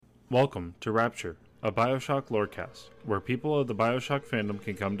Welcome to Rapture, a Bioshock lorecast, where people of the Bioshock fandom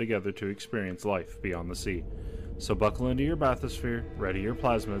can come together to experience life beyond the sea. So buckle into your bathysphere, ready your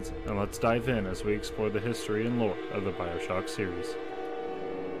plasmids, and let's dive in as we explore the history and lore of the Bioshock series.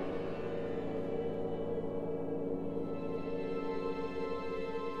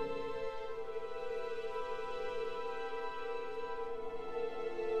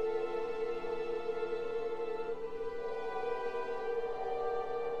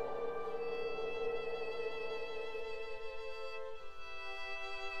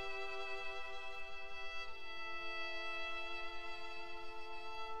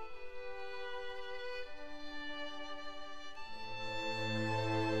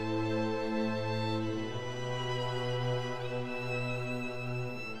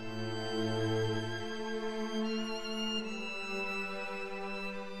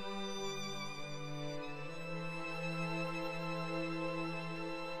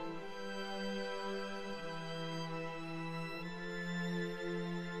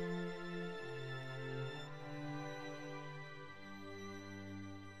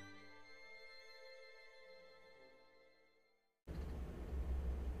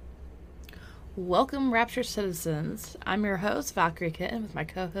 Welcome, Rapture citizens. I'm your host, Valkyrie Kitten, with my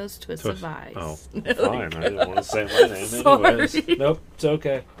co-host, Twisted Vice. Oh, fine. I didn't want to say my name anyways. Nope, it's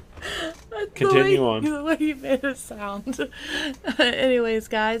okay. Continue on. The way you made it sound. Anyways,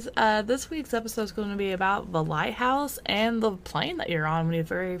 guys, this week's episode is going to be about the Lighthouse and the plane that you're on when you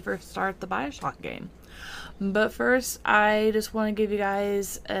very first start the Bioshock game. But first, I just want to give you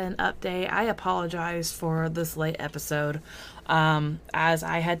guys an update. I apologize for this late episode. As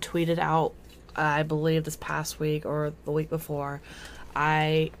I had tweeted out, I believe this past week or the week before,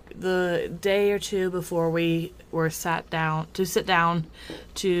 the day or two before we were sit down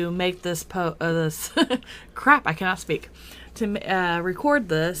to make this this crap, I cannot speak, to record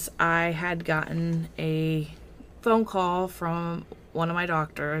this, I had gotten a phone call from one of my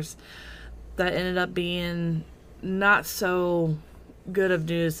doctors that ended up being not so good of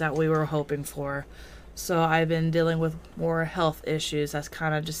news that we were hoping for. So I've been dealing with more health issues. That's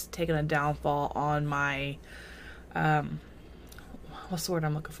kind of just taken a downfall on my, what's the word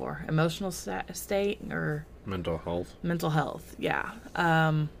I'm looking for? Emotional state or mental health. Mental health, yeah.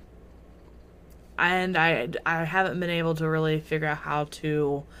 And I haven't been able to really figure out how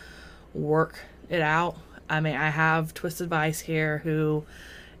to work it out. I mean, I have Twisted Vice here who,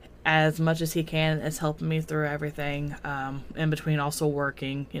 as much as he can, is helping me through everything, in between also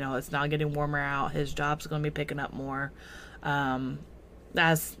working. You know, it's now getting warmer out. His job's going to be picking up more.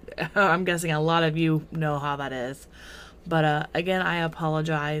 As I'm guessing a lot of you know how that is. But again, I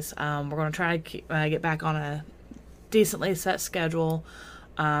apologize. We're going to try to get back on a decently set schedule.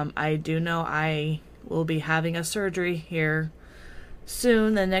 I do know I will be having a surgery here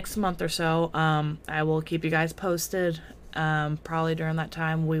soon, the next month or so. I will keep you guys posted. Probably during that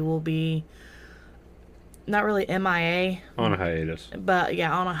time we will be not really MIA. On a hiatus. But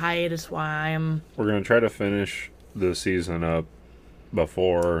yeah, on a hiatus while We're going to try to finish the season up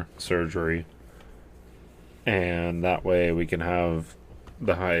before surgery. And that way we can have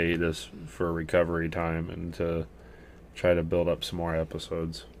the hiatus for recovery time and to try to build up some more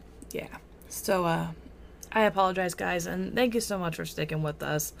episodes. Yeah. So, I apologize, guys, and thank you so much for sticking with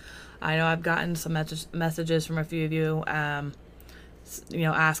us. I know I've gotten some messages from a few of you, asking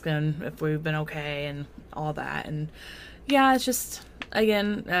if we've been okay and all that. And yeah, it's just,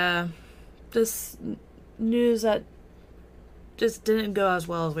 again, just news that just didn't go as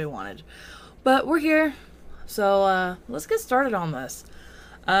well as we wanted. But we're here, so let's get started on this.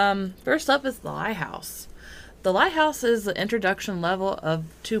 First up is the Lighthouse. The Lighthouse is the introduction level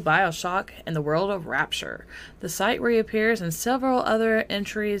to Bioshock in the world of Rapture. The site reappears in several other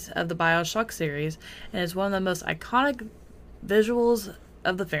entries of the Bioshock series and is one of the most iconic visuals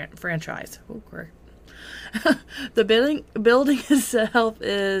of the franchise. Oh, great. The building itself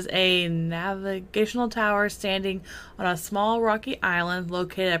is a navigational tower standing on a small rocky island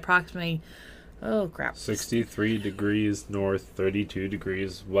located approximately 63 degrees north, 32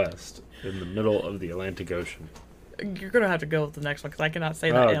 degrees west, in the middle of the Atlantic Ocean. You're going to have to go with the next one because I cannot say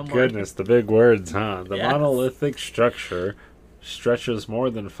that M word. Oh, goodness, the big words, huh? The Yes. monolithic structure stretches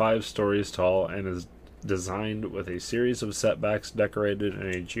more than 5 stories tall and is designed with a series of setbacks decorated in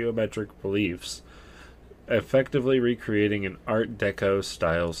a geometric reliefs, effectively recreating an Art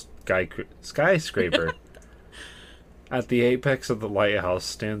Deco-style skyscraper. At the apex of the lighthouse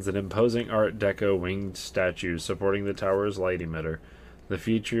stands an imposing Art Deco winged statue supporting the tower's light emitter. The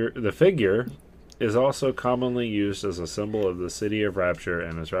figure is also commonly used as a symbol of the city of Rapture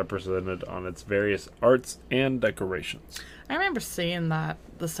and is represented on its various arts and decorations. I remember seeing the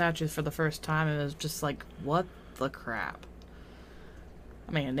statues for the first time, and it was just like, what the crap?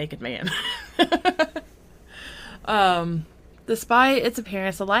 I mean, a naked man. Despite its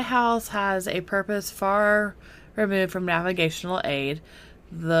appearance, the lighthouse has a purpose far removed from navigational aid.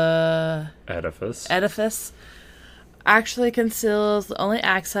 The edifice actually conceals the only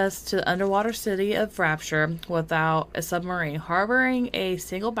access to the underwater city of Rapture without a submarine, harboring a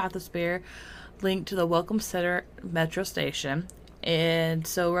single bathysphere linked to the Welcome Center metro station, and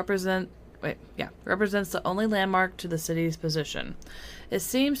so represents the only landmark to the city's position. It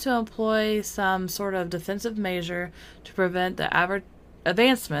seems to employ some sort of defensive measure to prevent the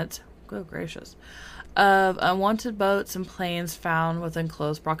advancement, oh gracious, of unwanted boats and planes found within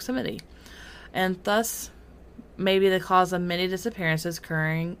close proximity, and thus may be the cause of many disappearances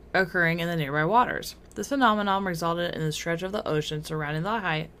occurring in the nearby waters. This phenomenon resulted in the stretch of the ocean surrounding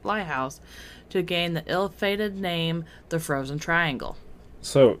the lighthouse to gain the ill-fated name the Frozen Triangle.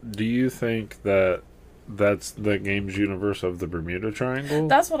 So, do you think that that's the game's universe of the Bermuda Triangle?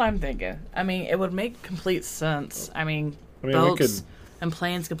 That's what I'm thinking. I mean, it would make complete sense. I mean boats and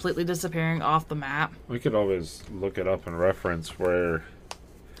planes completely disappearing off the map. We could always look it up and reference where...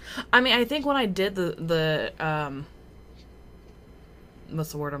 I mean, I think when I did the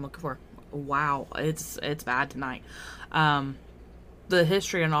what's the word I'm looking for? Wow, it's bad tonight. The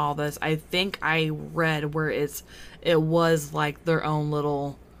history and all this, I think I read where it was like their own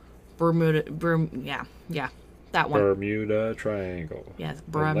little Bermuda, that one. Bermuda Triangle. Yes,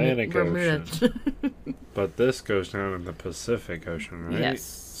 Atlantic Bermuda. Ocean. But this goes down in the Pacific Ocean, right? Yes.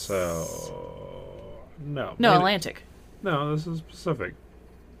 So, no. No, Atlantic. No, this is Pacific.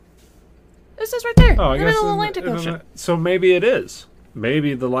 It says right there. Oh, I in the guess middle of the Atlantic Ocean. So maybe it is.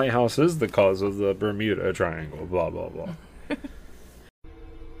 Maybe the lighthouse is the cause of the Bermuda Triangle. Blah blah blah.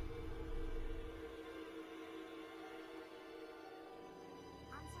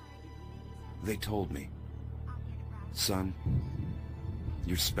 They told me, son,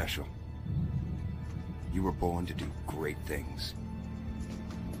 you're special. You were born to do great things.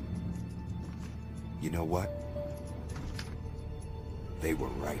 You know what? They were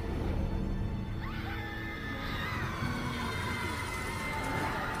right.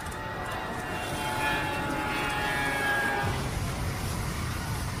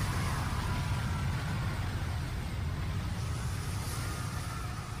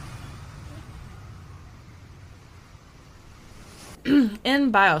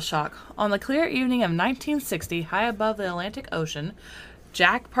 In BioShock, on the clear evening of 1960, high above the Atlantic Ocean,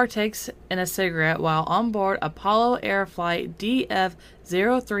 Jack partakes in a cigarette while on board Apollo Airflight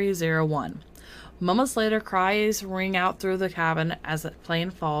DF-0301. Moments later, cries ring out through the cabin as the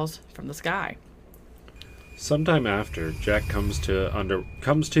plane falls from the sky. Sometime after, Jack comes to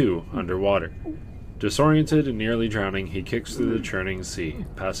underwater. Disoriented and nearly drowning, he kicks through the churning sea,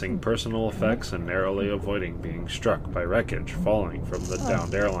 passing personal effects and narrowly avoiding being struck by wreckage falling from the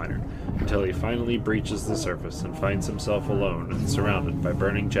downed airliner, until he finally breaches the surface and finds himself alone and surrounded by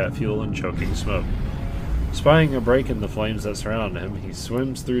burning jet fuel and choking smoke. Spying a break in the flames that surround him, he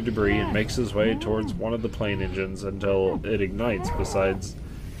swims through debris and makes his way towards one of the plane engines until it ignites beside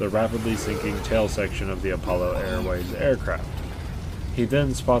the rapidly sinking tail section of the Apollo Airways aircraft. He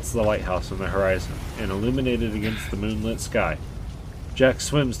then spots the lighthouse on the horizon, and illuminated against the moonlit sky. Jack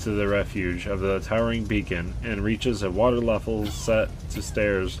swims to the refuge of the towering beacon and reaches a water level set to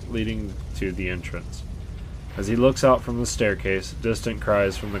stairs leading to the entrance. As he looks out from the staircase, distant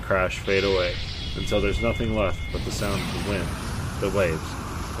cries from the crash fade away, until there's nothing left but the sound of the wind, the waves,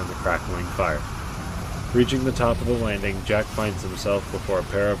 and the crackling fire. Reaching the top of the landing, Jack finds himself before a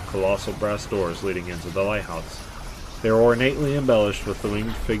pair of colossal brass doors leading into the lighthouse. They are ornately embellished with the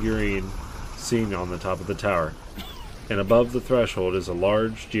winged figurine seen on the top of the tower, and above the threshold is a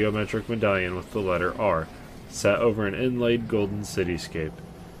large geometric medallion with the letter R, set over an inlaid golden cityscape.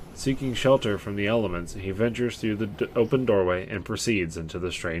 Seeking shelter from the elements, he ventures through the open doorway and proceeds into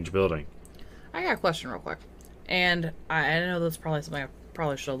the strange building. I got a question real quick, and I know this is probably something I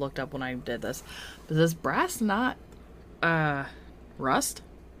probably should have looked up when I did this, but does brass not rust?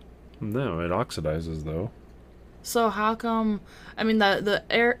 No, it oxidizes though. So how come? I mean,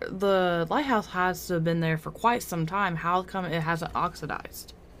 the lighthouse has to have been there for quite some time. How come it hasn't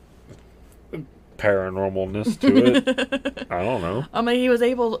oxidized? Paranormalness to it. I don't know. I mean, he was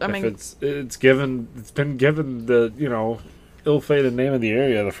able. It's been given the ill-fated name of the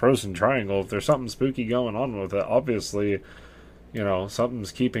area, the Frozen Triangle. If there's something spooky going on with it, obviously,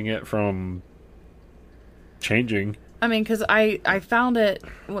 something's keeping it from changing. I mean, because I found it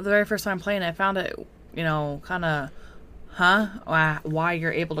the very first time playing it. I found it. Kind of, why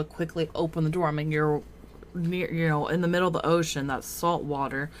you're able to quickly open the door. I mean, you're near, in the middle of the ocean. That's salt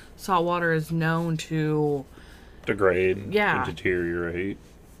water. Salt water is known to degrade and Yeah. deteriorate.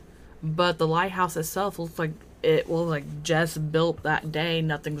 But the lighthouse itself looks like it was like just built that day.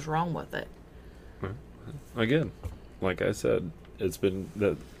 Nothing's wrong with it. Again, like I said, it's been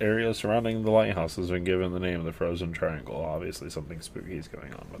the area surrounding the lighthouse has been given the name of the Frozen Triangle. Obviously, something spooky is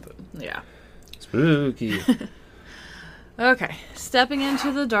going on with it. Yeah. Spooky. Okay. Stepping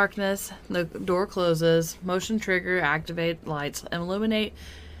into the darkness, the door closes. Motion trigger activate lights illuminate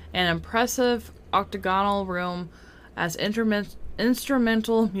an impressive octagonal room as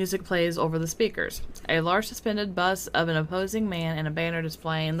instrumental music plays over the speakers. A large suspended bust of an opposing man and a banner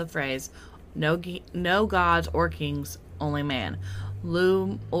displaying the phrase "No gods or kings, only man"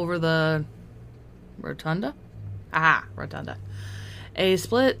 loom over the rotunda. Rotunda. A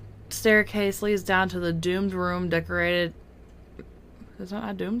split staircase leads down to the doomed room decorated. Is that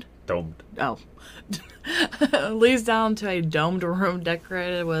not doomed? Domed. Oh. Leads down to a domed room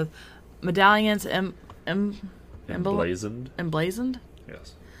decorated with medallions emblazoned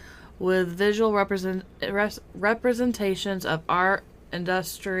Yes. with visual representations of art,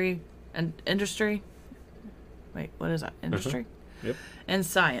 industry. Wait, what is that? Industry? Yep. And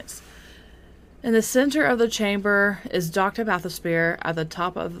science. In the center of the chamber is Dr. Bathysphere at the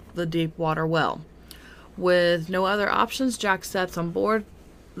top of the deep water well. With no other options, Jack steps on board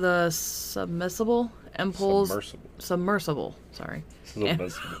the submersible and pulls... Submersible. Sorry.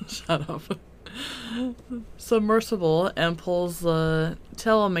 Shut up. Submersible and pulls the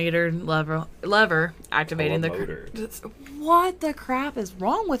telemeter lever activating What the crap is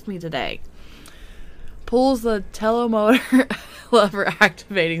wrong with me today? Pulls the telemotor lever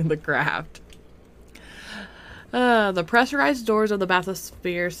activating the craft. The pressurized doors of the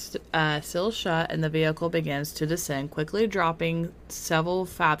bathysphere seal shut and the vehicle begins to descend, quickly dropping several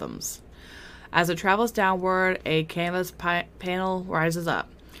fathoms. As it travels downward, a canvas panel rises up.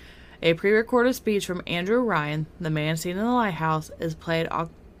 A pre-recorded speech from Andrew Ryan, the man seen in the lighthouse, is played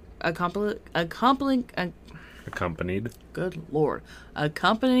accompanied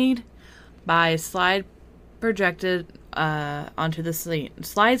by slides projected onto the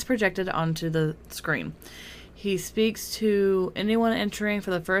screen. He speaks to anyone entering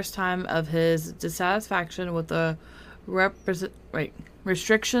for the first time of his dissatisfaction with the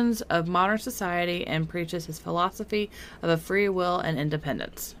restrictions of modern society and preaches his philosophy of a free will and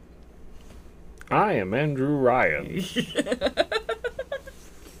independence. I am Andrew Ryan.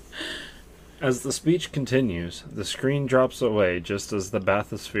 As the speech continues, the screen drops away just as the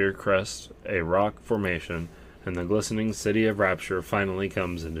bathysphere crests a rock formation and the glistening city of Rapture finally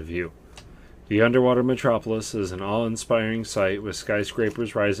comes into view. The underwater metropolis is an awe-inspiring sight with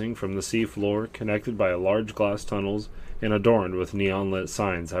skyscrapers rising from the sea floor connected by large glass tunnels and adorned with neon-lit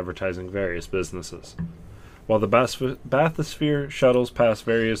signs advertising various businesses. While the bathysphere shuttles past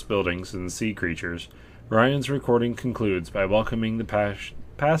various buildings and sea creatures, Ryan's recording concludes by welcoming the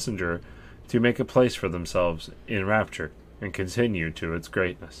passenger to make a place for themselves in Rapture and continue to its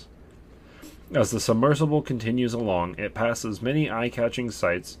greatness. As the submersible continues along, it passes many eye-catching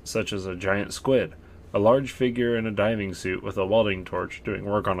sights such as a giant squid, a large figure in a diving suit with a welding torch doing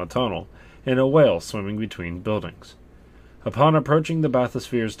work on a tunnel, and a whale swimming between buildings. Upon approaching the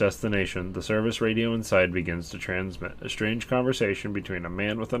bathysphere's destination, the service radio inside begins to transmit a strange conversation between a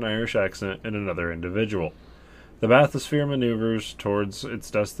man with an Irish accent and another individual. The bathysphere maneuvers towards its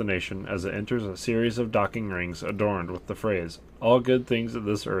destination as it enters a series of docking rings adorned with the phrase, "All good things of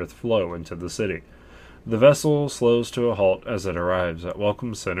this earth flow into the city." The vessel slows to a halt as it arrives at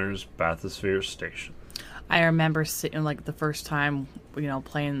Welcome Center's bathysphere station. I remember seeing, like, the first time,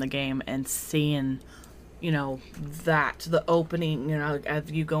 playing the game and seeing, the opening,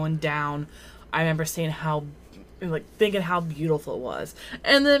 as you going down. I remember seeing thinking how beautiful it was.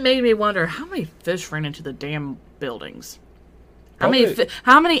 And then it made me wonder, how many fish ran into the damn buildings? How many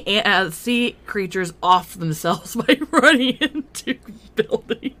sea creatures off themselves by running into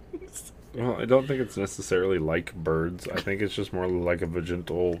buildings? Well, I don't think it's necessarily like birds. I think it's just more like a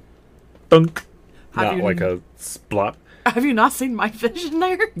gentle thunk, not like a splop. Have you not seen my fish in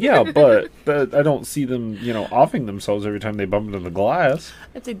there? Yeah, but I don't see them, offing themselves every time they bump into the glass.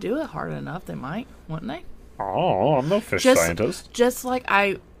 If they do it hard enough, they might, wouldn't they? Oh, I'm no fish scientist. Just like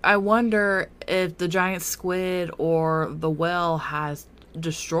I wonder if the giant squid or the whale has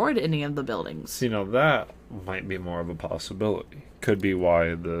destroyed any of the buildings. That might be more of a possibility. Could be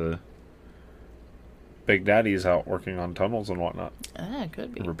why the Big Daddy's out working on tunnels and whatnot. It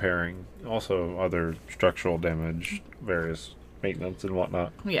could be. Repairing. Also, other structural damage, various maintenance and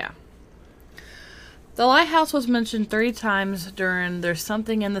whatnot. Yeah. The lighthouse was mentioned 3 times during There's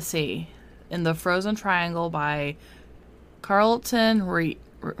Something in the Sea. in the Frozen Triangle by Carlton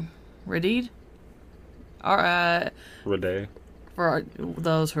Redeed. Rede. For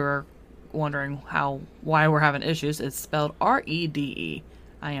those who are wondering why we're having issues, it's spelled Rede.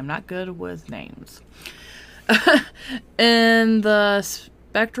 I am not good with names. In the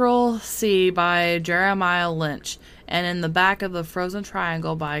Spectral Sea by Jeremiah Lynch, and in the Back of the Frozen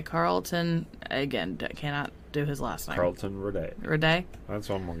Triangle by Carlton, again, cannot do his last name. Carlton Rede. Rede? That's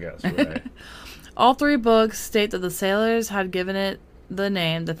what I'm going to guess. Rede. All three books state that the sailors had given it the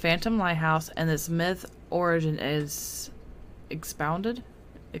name the Phantom Lighthouse, and its myth origin is expounded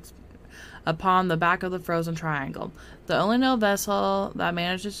upon the back of the Frozen Triangle. The only known vessel that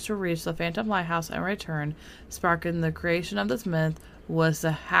manages to reach the Phantom Lighthouse and return, sparking the creation of this myth, was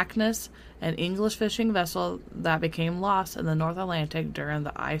the Hackness, an English fishing vessel that became lost in the North Atlantic during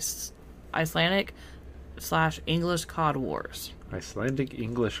the Icelandic/English Cod Wars. Icelandic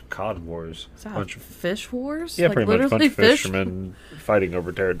English Cod Wars. Is that fish wars? Yeah, like pretty much. A bunch of fish? fishermen fighting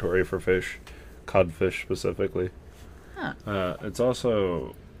over territory for fish. Codfish specifically. Huh. It's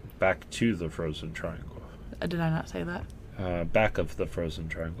also Back to the Frozen Triangle. Did I not say that? Back of the Frozen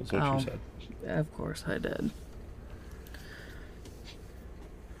Triangle is what you said. Of course I did.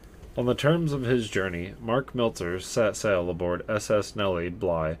 On the terms of his journey, Mark Miltzer set sail aboard SS Nellie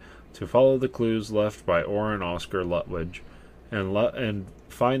Bly to follow the clues left by Orrin Oscar Lutwidge and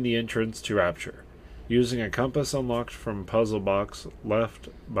find the entrance to Rapture. Using a compass unlocked from puzzle box left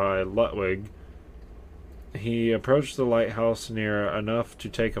by Lutwidge, he approached the lighthouse near enough to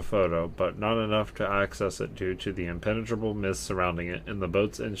take a photo, but not enough to access it due to the impenetrable mist surrounding it and the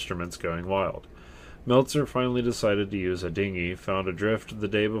boat's instruments going wild. Meltzer finally decided to use a dinghy found adrift the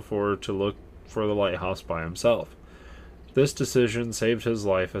day before to look for the lighthouse by himself. This decision saved his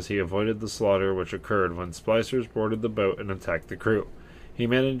life as he avoided the slaughter which occurred when splicers boarded the boat and attacked the crew. He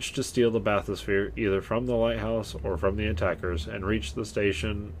managed to steal the bathysphere either from the lighthouse or from the attackers and reached the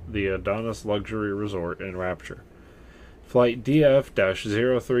station, the Adonis Luxury Resort in Rapture. Flight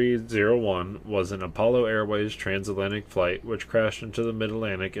DF-0301 was an Apollo Airways transatlantic flight which crashed into the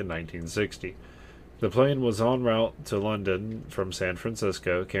Mid-Atlantic in 1960. The plane was en route to London from San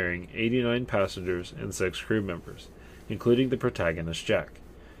Francisco, carrying 89 passengers and 6 crew members, including the protagonist Jack.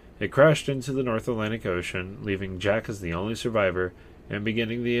 It crashed into the North Atlantic Ocean, leaving Jack as the only survivor and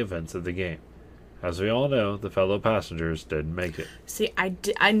beginning the events of the game. As we all know, the fellow passengers didn't make it. See,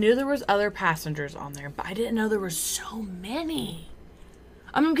 I knew there was other passengers on there, but I didn't know there were so many.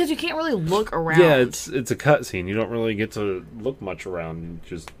 I mean, because you can't really look around. Yeah, it's a cutscene. You don't really get to look much around. You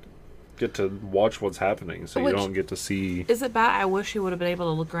just get to watch what's happening, so you don't get to see... Is it bad? I wish you would have been able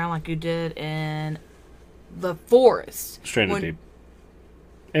to look around like you did in the forest. Stranded Deep.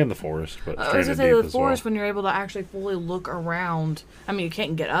 And the forest, but I was Stranded going to say Deep the as forest well. when you're able to actually fully look around. I mean, you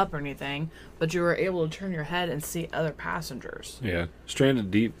can't get up or anything, but you were able to turn your head and see other passengers. Yeah. Stranded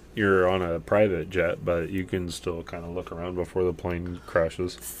Deep, you're on a private jet, but you can still kind of look around before the plane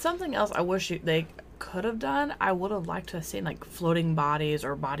crashes. Something else I wish they could have done, I would have liked to have seen, like, floating bodies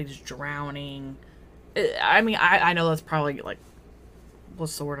or bodies drowning. I mean, I know that's probably, like,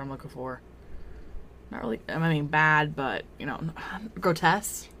 what's the word I'm looking for? Not really, I mean, bad, but, you know,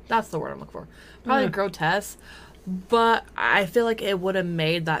 grotesque. That's the word I'm looking for. Probably grotesque, but I feel like it would have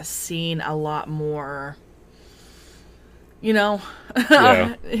made that scene a lot more, you know?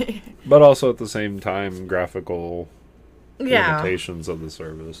 Yeah. But also at the same time, graphical limitations of the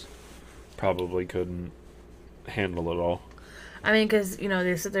service probably couldn't handle it all. I mean, because, you know,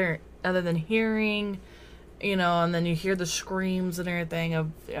 they sit there, other than hearing... You know, and then you hear the screams and everything of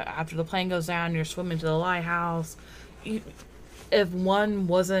after the plane goes down, you're swimming to the lighthouse. If one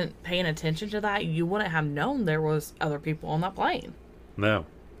wasn't paying attention to that, you wouldn't have known there was other people on that plane. No,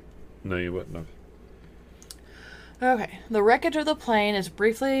 you wouldn't have. Okay, the wreckage of the plane is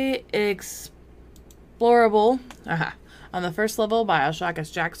briefly explorable on the first level of Bioshock as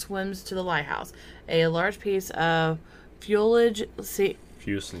Jack swims to the lighthouse. A large piece of fuselage.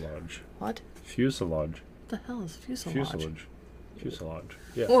 What? Fuselage. The hell is fuselage? Fuselage.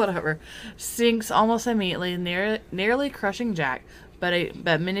 Yeah. Whatever. Sinks almost immediately, nearly crushing Jack, but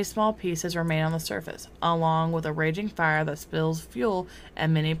many small pieces remain on the surface, along with a raging fire that spills fuel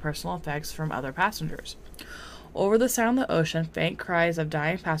and many personal effects from other passengers. Over the sound of the ocean, faint cries of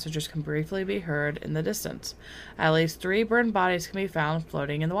dying passengers can briefly be heard in the distance. At least 3 burned bodies can be found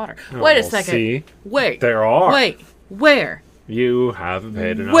floating in the water. Wait a second. See? Wait. There are. Wait. Where? You haven't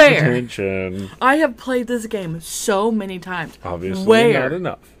paid enough Where? attention. I have played this game so many times. Obviously Where? not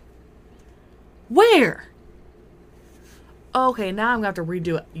enough. Where? Okay, now I'm going to have to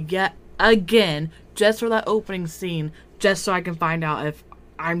redo it yet again, just for that opening scene, just so I can find out if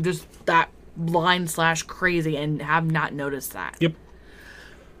I'm just that blind/crazy and have not noticed that. Yep.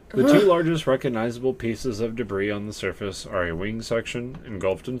 The two largest recognizable pieces of debris on the surface are a wing section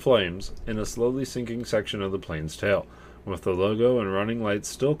engulfed in flames and a slowly sinking section of the plane's tail, with the logo and running lights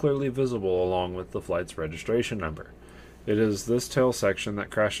still clearly visible along with the flight's registration number. It is this tail section that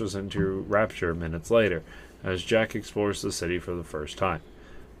crashes into Rapture minutes later, as Jack explores the city for the first time.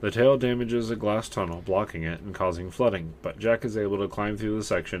 The tail damages a glass tunnel, blocking it and causing flooding, but Jack is able to climb through the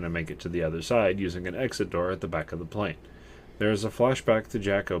section and make it to the other side using an exit door at the back of the plane. There is a flashback to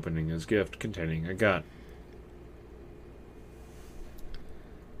Jack opening his gift containing a gun.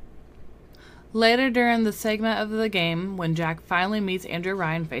 Later during the segment of the game, when Jack finally meets Andrew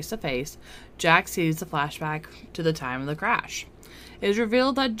Ryan face to face, Jack sees the flashback to the time of the crash. It is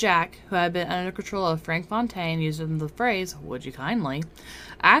revealed that Jack, who had been under control of Frank Fontaine using the phrase, "Would you kindly,"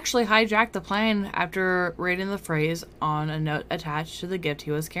 actually hijacked the plane after reading the phrase on a note attached to the gift he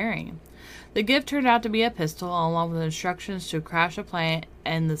was carrying. The gift turned out to be a pistol, along with instructions to crash a plane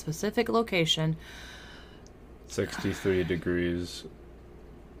in the specific location. 63 degrees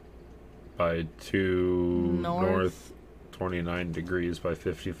by 2 north, 29 degrees by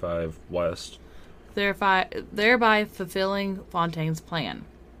 55 west. Thereby fulfilling Fontaine's plan.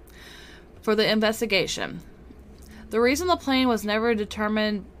 For the investigation. The reason the plane was never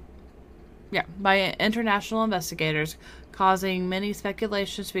determined by international investigators, causing many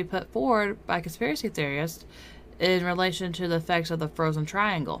speculations to be put forward by conspiracy theorists in relation to the effects of the frozen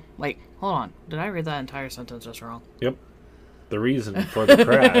triangle. Wait, hold on. Did I read that entire sentence just wrong? Yep. The reason for the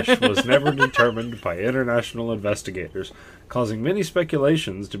crash was never determined by international investigators, causing many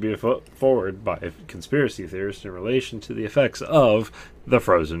speculations to be put forward by conspiracy theorists in relation to the effects of the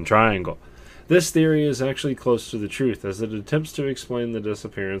frozen triangle. This theory is actually close to the truth, as it attempts to explain the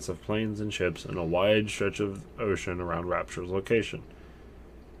disappearance of planes and ships in a wide stretch of ocean around Rapture's location.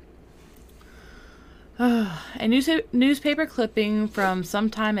 A newspaper clipping from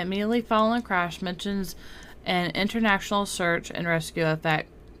sometime immediately following the crash mentions an international search and rescue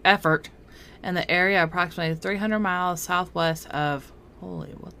effort in the area approximately 300 miles southwest of...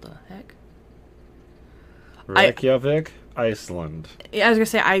 Holy, what the heck? Reykjavik, Iceland. I was going to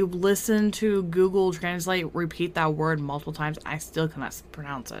say, I listened to Google Translate repeat that word multiple times. I still cannot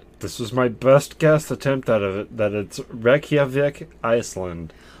pronounce it. This was my best guess attempt out of it, that it's Reykjavik,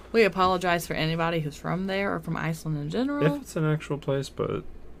 Iceland. We apologize for anybody who's from there or from Iceland in general. If it's an actual place, but...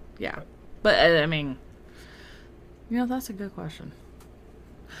 Yeah. But, I mean... that's a good question.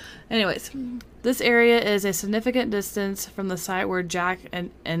 Anyways, this area is a significant distance from the site where Jack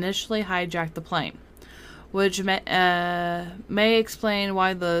initially hijacked the plane, which may explain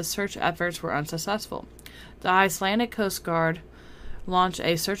why the search efforts were unsuccessful. The Icelandic Coast Guard launched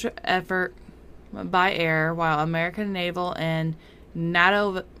a search effort by air, while American naval and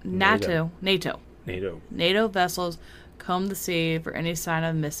NATO vessels combed the sea for any sign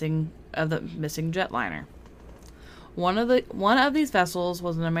of the missing jetliner. One of these vessels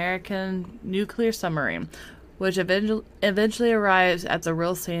was an American nuclear submarine, which eventually arrives at the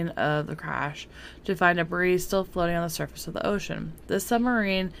real scene of the crash to find debris still floating on the surface of the ocean. This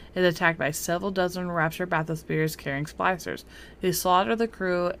submarine is attacked by several dozen Rapture bathyspheres carrying splicers, who slaughter the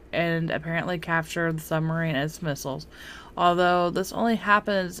crew and apparently capture the submarine and its missiles, although this only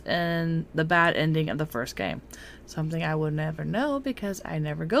happens in the bad ending of the first game. Something I would never know because I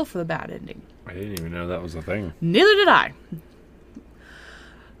never go for the bad ending. I didn't even know that was a thing. Neither did I.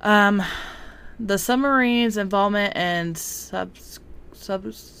 The submarine's involvement and subsequent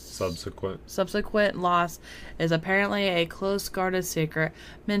loss is apparently a close guarded secret,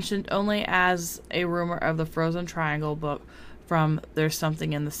 mentioned only as a rumor of the Frozen Triangle book from There's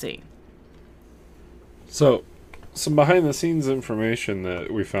Something in the Sea. So, some behind the scenes information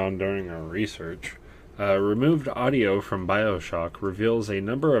that we found during our research. Removed audio from BioShock reveals a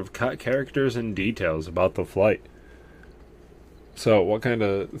number of cut characters and details about the flight. So, what kind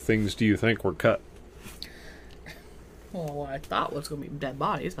of things do you think were cut? Well, what I thought was going to be dead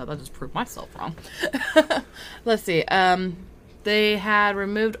bodies, but that just proved myself wrong. Let's see. They had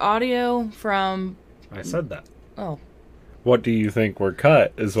removed audio from... I said that. Oh. What do you think were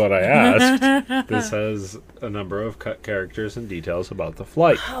cut, is what I asked. This has a number of cut characters and details about the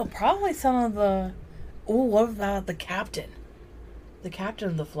flight. Oh, probably some of the... Oh, what about the captain? The captain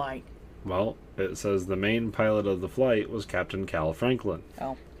of the flight. Well, it says the main pilot of the flight was Captain Cal Franklin.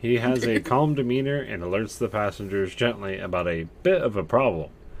 Oh. He has a calm demeanor and alerts the passengers gently about a bit of a problem.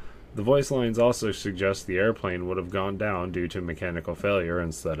 The voice lines also suggest the airplane would have gone down due to mechanical failure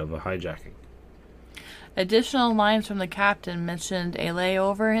instead of a hijacking. Additional lines from the captain mentioned a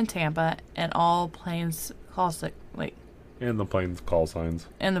layover in Tampa and all planes call And the plane's call signs.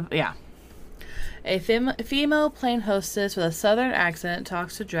 And yeah. A female plane hostess with a southern accent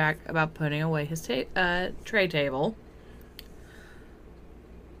talks to Jack about putting away his tray table.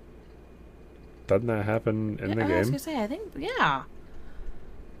 Doesn't that happen in the game? I was going to say, I think, yeah.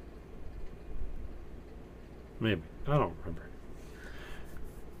 Maybe. I don't remember.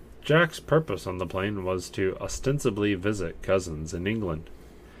 Jack's purpose on the plane was to ostensibly visit cousins in England.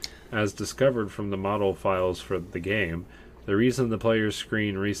 As discovered from the model files for the game, the reason the player's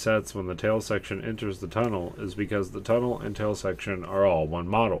screen resets when the tail section enters the tunnel is because the tunnel and tail section are all one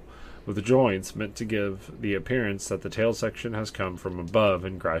model, with the joints meant to give the appearance that the tail section has come from above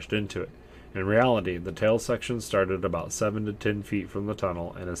and crashed into it. In reality, the tail section started about 7 to 10 feet from the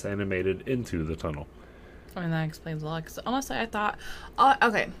tunnel and is animated into the tunnel. I mean, that explains a lot. Because honestly, I thought...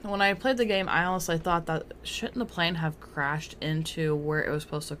 okay, when I played the game, I honestly thought that shouldn't the plane have crashed into where it was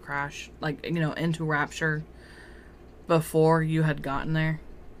supposed to crash? Like, into Rapture before you had gotten there?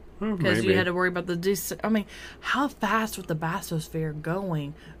 Because you had to worry about the... I mean, how fast was the bathysphere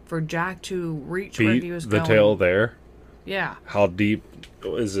going for Jack to reach where he was going? The tail there? Yeah. How deep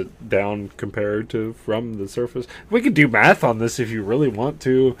is it down compared to from the surface? We could do math on this if you really want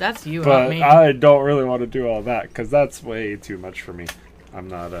to. That's you, but not me. I don't really want to do all that because that's way too much for me. I'm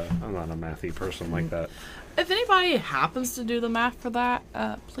not a mathy person like that. If anybody happens to do the math for that,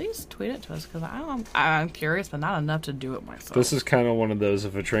 please tweet it to us because I'm curious, but not enough to do it myself. This is kind of one of those: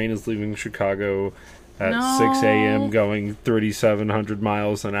 if a train is leaving Chicago at 6 a.m. going 3,700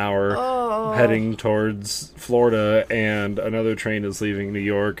 miles an hour heading towards Florida, and another train is leaving New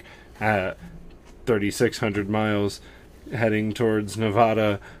York at 3,600 miles heading towards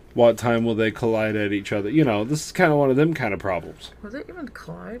Nevada, what time will they collide at each other? This is kind of one of them kind of problems. Would they even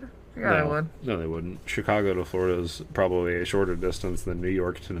collide? Yeah, they would. No, they wouldn't. Chicago to Florida is probably a shorter distance than New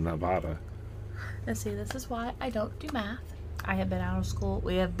York to Nevada. And see, this is why I don't do math. I have been out of school.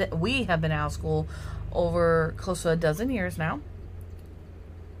 We have been out of school over close to a dozen years now.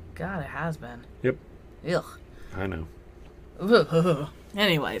 God, it has been. Yep. Ugh. I know. Ugh.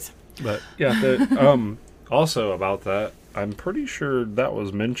 Anyways. But yeah, also about that, I'm pretty sure that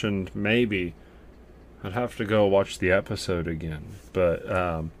was mentioned. Maybe I'd have to go watch the episode again. But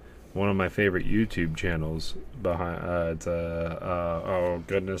one of my favorite YouTube channels behind oh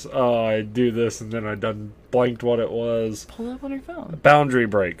goodness, I do this and then I done blanked what it was. Pull it up on your phone. Boundary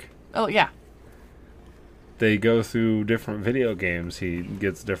Break. Oh yeah. They go through different video games. He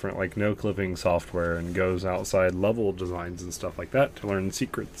gets different no clipping software and goes outside level designs and stuff like that to learn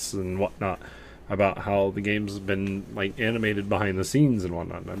secrets and whatnot about how the game's been animated behind the scenes and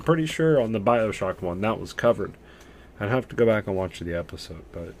whatnot. And I'm pretty sure on the BioShock one that was covered. I'd have to go back and watch the episode,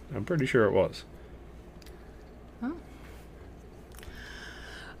 but I'm pretty sure it was. Oh.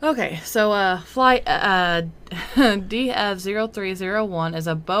 Okay, so flight DF0301 is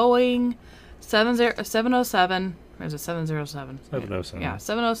a Boeing 707, or is it 707? 707. Yeah,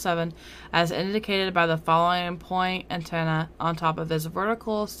 707, as indicated by the following point antenna on top of its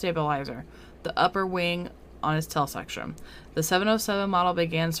vertical stabilizer, the upper wing on its tail section. The 707 model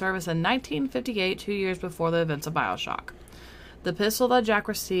began service in 1958, 2 years before the events of BioShock. The pistol that Jack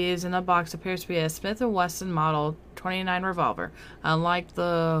receives in the box appears to be a Smith & Wesson Model 29 revolver, unlike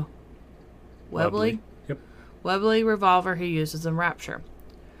the Webley revolver he uses in Rapture.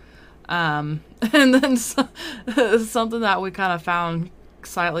 And then something that we kind of found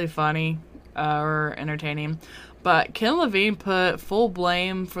slightly funny or entertaining, but Ken Levine put full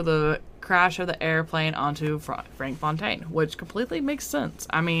blame for the crash of the airplane onto Frank Fontaine, which completely makes sense.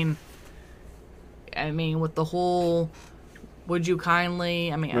 I mean, with the whole "would you kindly,"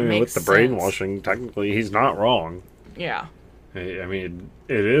 it makes with the brainwashing, technically he's not wrong. Yeah. I mean,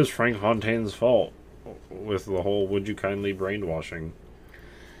 it is Frank Fontaine's fault with the whole "would you kindly" brainwashing.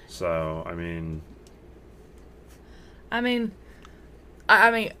 So, when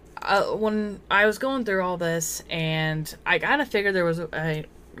I was going through all this, and I kind of figured there was going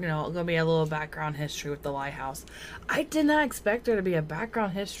to be a little background history with the Lighthouse. I did not expect there to be a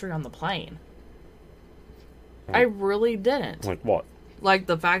background history on the plane. I really didn't. Like what? Like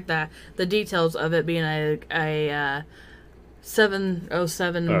the fact that the details of it being a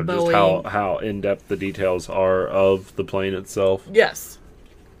 707 Boeing. Just how in-depth the details are of the plane itself. Yes.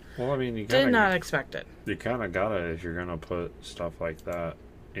 Well, you did not expect it. You kind of gotta if you're gonna put stuff like that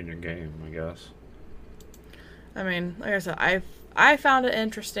in your game, I guess. Like I said, I found it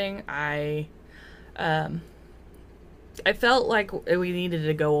interesting. I felt like we needed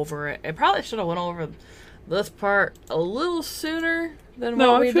to go over it. I probably should have went over this part a little sooner than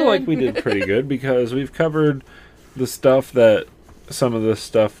what we did. No, I feel like we did pretty good because we've covered the stuff that some of this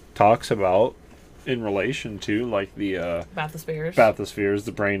stuff talks about in relation to, like the bathyspheres,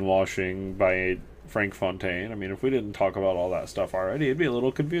 the brainwashing by Frank Fontaine. I mean, if we didn't talk about all that stuff already, it'd be a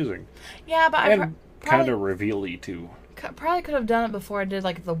little confusing. Yeah, but and kind of reveal-y, too. Probably could have done it before I did,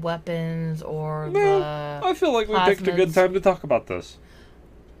 like, the weapons or I feel like we picked a good time to talk about this.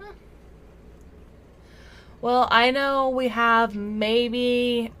 Well, I know we have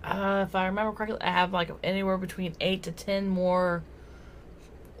maybe, if I remember correctly, I have like anywhere between 8 to 10 more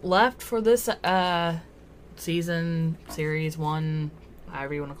left for this season, series 1,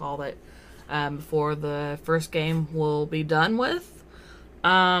 however you want to call it, before the first game will be done with.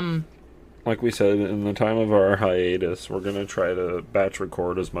 Like we said, in the time of our hiatus, we're going to try to batch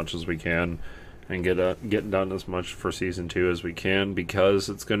record as much as we can and get done as much for season 2 as we can, because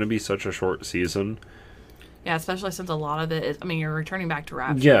it's going to be such a short season. Yeah, especially since a lot of it is, I mean, you're returning back to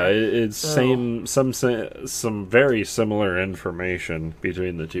Rapture. Yeah, it's some very similar information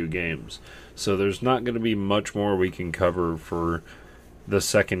between the two games. So there's not going to be much more we can cover for the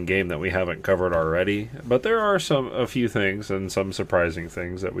second game that we haven't covered already. But there are a few things and some surprising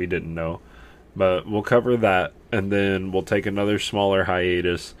things that we didn't know. But we'll cover that, and then we'll take another smaller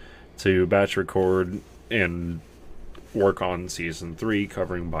hiatus to batch record and work on Season 3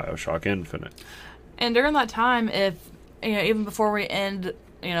 covering BioShock Infinite. And during that time, if, even before we end,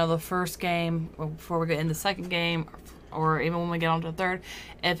 the first game, or before we get into the second game, or even when we get on to the third,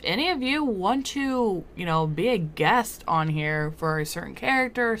 if any of you want to, be a guest on here for a certain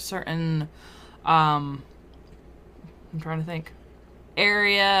character, certain, I'm trying to think,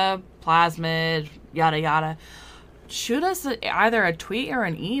 area, plasmid, yada yada, shoot us either a tweet or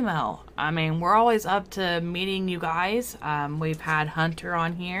an email. I mean, we're always up to meeting you guys. We've had Hunter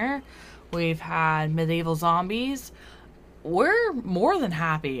on here. We've had Medieval Zombies. We're more than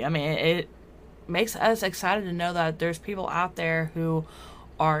happy. I mean, it makes us excited to know that there's people out there who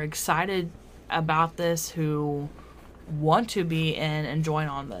are excited about this, who want to be in and join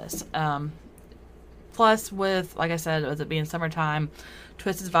on this. Plus, with, like I said, with it being summertime,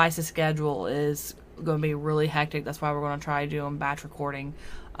 Twisted Vice's schedule is going to be really hectic. That's why we're going to try doing batch recording.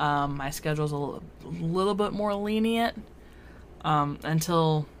 My schedule's a little bit more lenient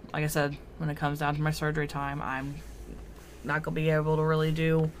until... Like I said, when it comes down to my surgery time, I'm not going to be able to really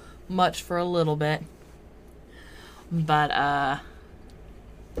do much for a little bit. But,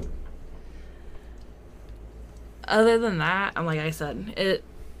 other than that, like I said,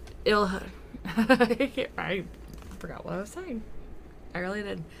 it'll, I forgot what I was saying. I really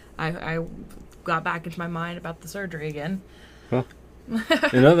did. I got back into my mind about the surgery again. Huh.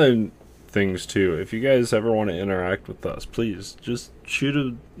 Another things too, if you guys ever want to interact with us, please just shoot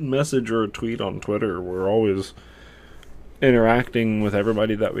a message or a tweet on Twitter. We're always interacting with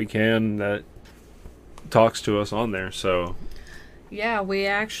everybody that we can that talks to us on there. So yeah, we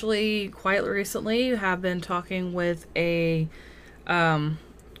actually quite recently have been talking with a fellow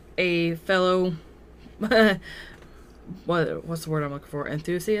what's the word I'm looking for,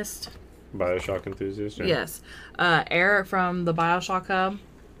 enthusiast, BioShock enthusiast. Yeah. Yes, Eric from the BioShock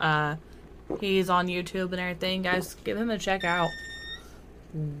Hub. He's on YouTube and everything. Guys, give him a check out.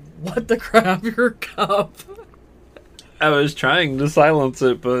 What the crap, your cup? I was trying to silence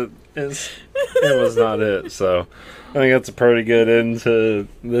it, but it was not it. So I think that's a pretty good end to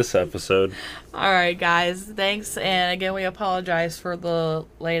this episode. Alright, guys. Thanks. And again, we apologize for the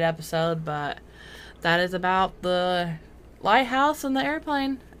late episode, but that is about the lighthouse and the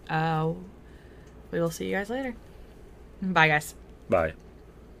airplane. We will see you guys later. Bye, guys. Bye.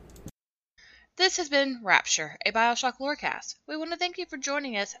 This has been Rapture, a BioShock Lorecast. We want to thank you for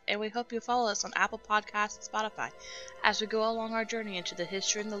joining us, and we hope you follow us on Apple Podcasts and Spotify as we go along our journey into the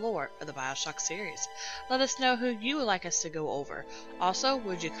history and the lore of the BioShock series. Let us know who you would like us to go over. Also,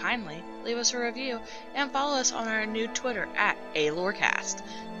 would you kindly leave us a review and follow us on our new Twitter @ALorecast.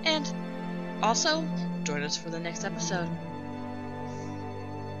 And also, join us for the next episode.